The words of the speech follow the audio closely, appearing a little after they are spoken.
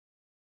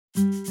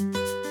皆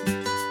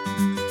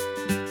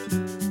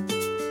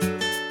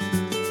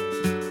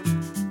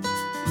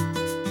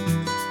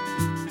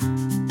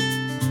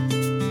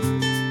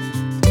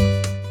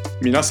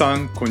さ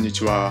んこんに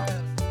ちは。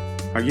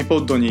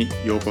HAGiPODに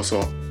ようこそ。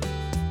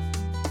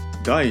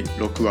第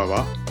6話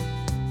は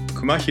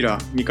熊平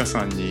美香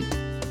さんに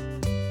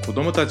子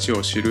どもたち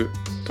を知る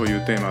と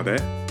いうテーマで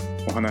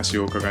お話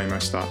を伺いま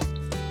した。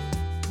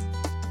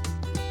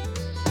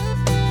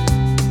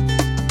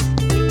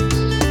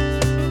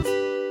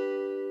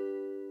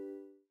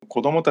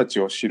子どもたち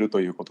を知る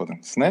ということなん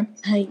ですね。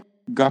はい。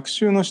学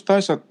習の主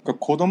体者が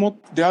子ども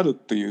であるっ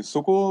ていう、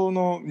そこ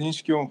の認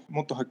識を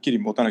もっとはっきり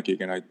持たなきゃい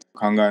けない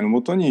考えの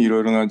もとにいろ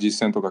いろな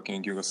実践とか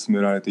研究が進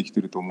められてきて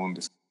いると思うん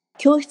です。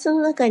教室の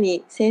中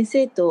に先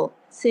生と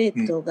生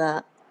徒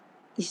が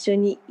一緒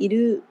にい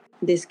る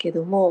んですけ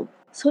ども、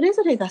それ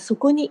ぞれがそ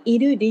こにい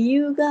る理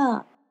由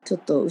がちょっ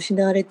と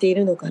失われてい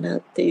るのかな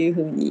っていう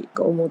ふうに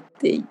思っ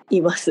て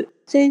います。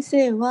先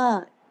生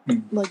は、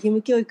義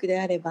務教育で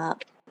あれば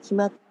決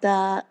まっ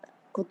た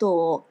こと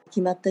を決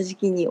まった時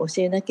期に教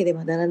えなけれ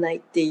ばならないっ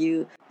てい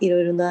うい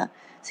ろいろな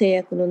制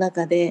約の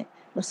中で、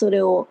そ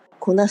れを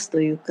こなすと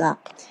いうか、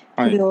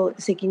これを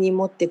責任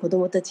持って子ど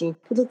もたちに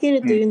届け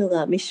るというの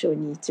がミッショ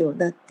ンに一応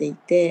なってい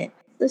て、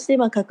そして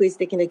確実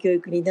的な教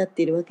育になっ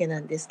ているわけ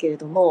なんですけれ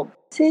ども、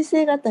先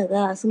生方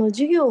がその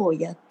授業を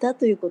やった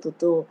ということ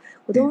と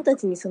子どもた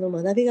ちにその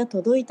学びが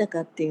届いたか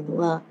っていうの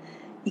は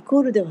イコ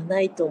ールでは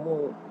ないと思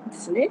うんで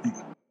すね。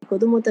子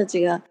どもた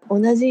ちが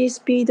同じ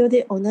スピード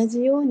で同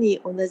じよう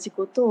に同じ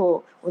こと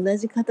を同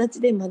じ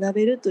形で学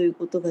べるという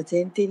ことが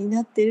前提に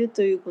なっている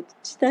ということ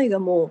自体が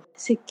もう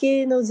設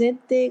計の前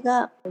提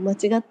が間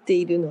違って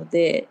いるの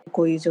で、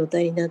こういう状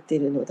態になってい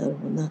るのだろ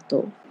うな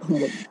と思っ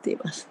てい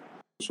ます。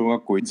小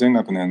学校全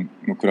学年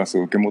のクラス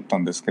を受け持った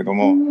んですけど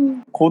も、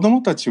子ど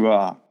もたち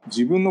は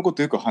自分のこ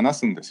とよく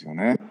話すんですよ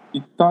ね。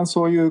一旦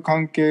そういう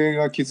関係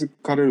が築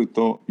かれる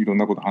といろん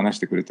なこと話し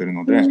てくれてる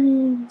ので、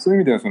そうい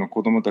う意味ではその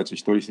子どもたち一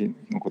人一人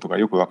のことが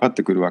よく分かっ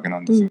てくるわけな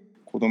んです。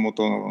子ども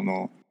と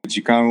の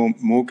時間を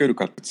設ける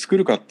か作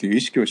るかっていう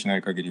意識をしな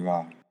い限り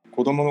は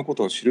子どものこ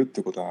とを知るっ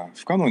てことは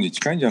不可能に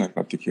近いんじゃない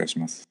かっていう気がし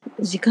ます。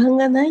時間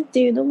がないって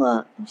いうの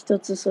が一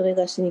つそれ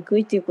がしにく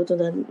いということ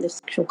なんで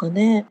しょうか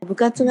ね。部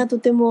活がと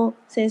ても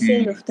先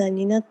生の負担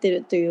になってい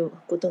るという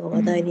ことが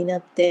話題にな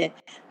って、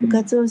部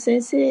活を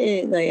先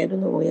生がやる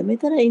のをやめ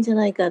たらいいんじゃ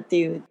ないかって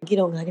いう議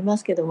論がありま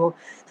すけども、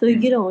そういう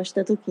議論をし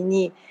た時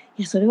に、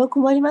いやそれは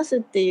困ります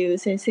っていう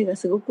先生が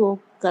すごく多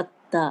かっ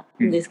た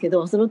んですけ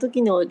ど、その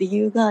時の理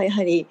由がや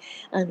はり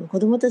子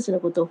どもたち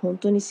のことを本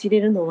当に知れ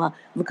るのは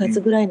部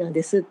活ぐらいなん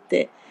ですっ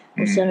て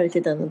おっしゃられ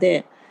てたの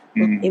で、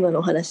今の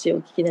お話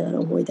を聞きながら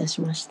思い出し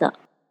ました。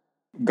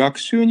学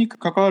習に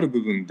関わる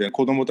部分で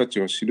子どもた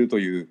ちを知ると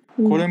いう、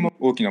これも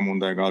大きな問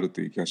題があると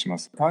いう気がしま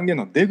す。単元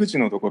の出口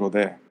のところ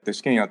で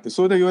試験やって、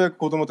それでようやく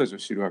子どもたちを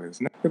知るわけで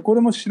すね。でこ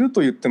れも知る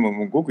と言っても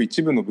もうごく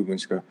一部の部分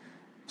しか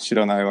知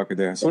らないわけ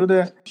で、それ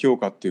で評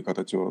価っていう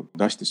形を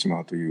出してし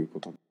まうというこ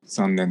と、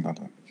残念だ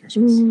という気がし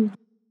ます。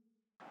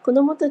子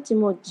どもたち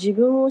も自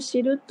分を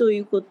知ると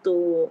いうこと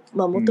を、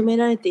求め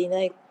られてい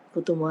ない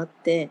こともあっ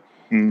て、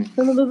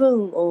その部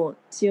分を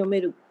強め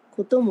る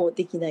ことも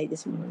できないで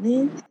すもん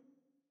ね。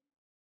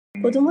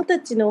子どもた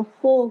ちの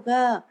方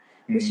が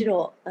むし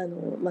ろ、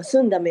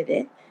澄んだ目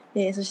で、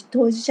そして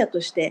当事者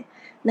として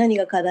何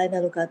が課題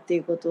なのかってい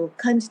うことを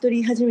感じ取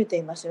り始めて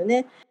いますよ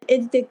ね。エ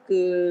ディテッ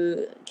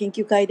ク研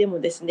究会でも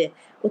ですね、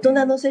大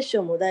人のセッシ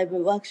ョンもだい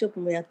ぶワークショップ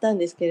もやったん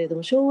ですけれど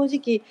も、正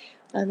直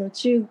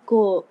中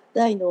高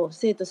大の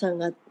生徒さん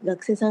が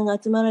学生さんが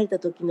集まられた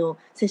時の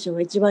セッション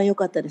が一番良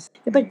かったです。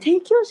やっぱり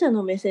提供者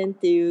の目線っ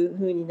ていう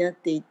風になっ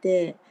てい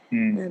て、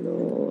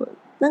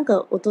なん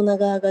か大人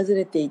側がず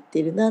れていっ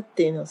てるなっ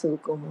ていうのはすご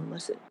く思いま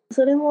す。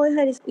それもや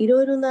はりい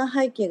ろいろな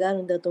背景があ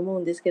るんだと思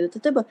うんですけど、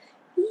例えば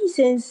いい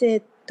先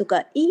生と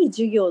かいい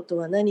授業と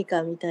は何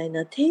かみたい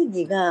な定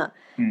義が、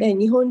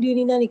日本流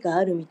に何か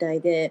あるみたい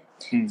で、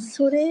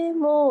それ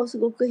もす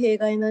ごく弊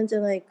害なんじゃ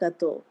ないか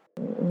と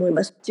思い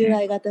ます。従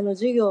来型の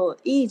授業、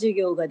いい授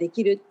業がで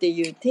きるって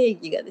いう定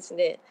義がです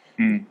ね、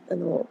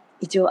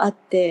一応あっ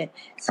て、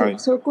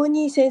そこ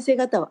に先生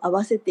方を合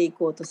わせてい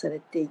こうとされ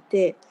てい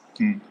て、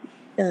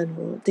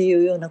ってい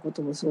うようなこ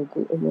ともすご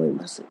く思い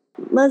ます。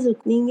まず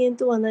人間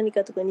とは何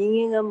かとか、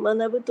人間が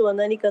学ぶとは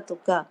何かと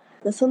か、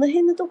その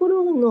辺のとこ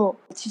ろの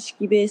知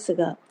識ベース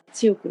が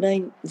強くない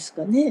んです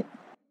かね。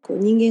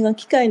人間が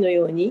機械の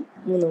ように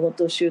物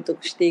事を習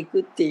得していく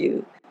ってい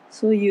う、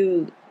そう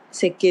いう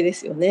設計で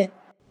すよね。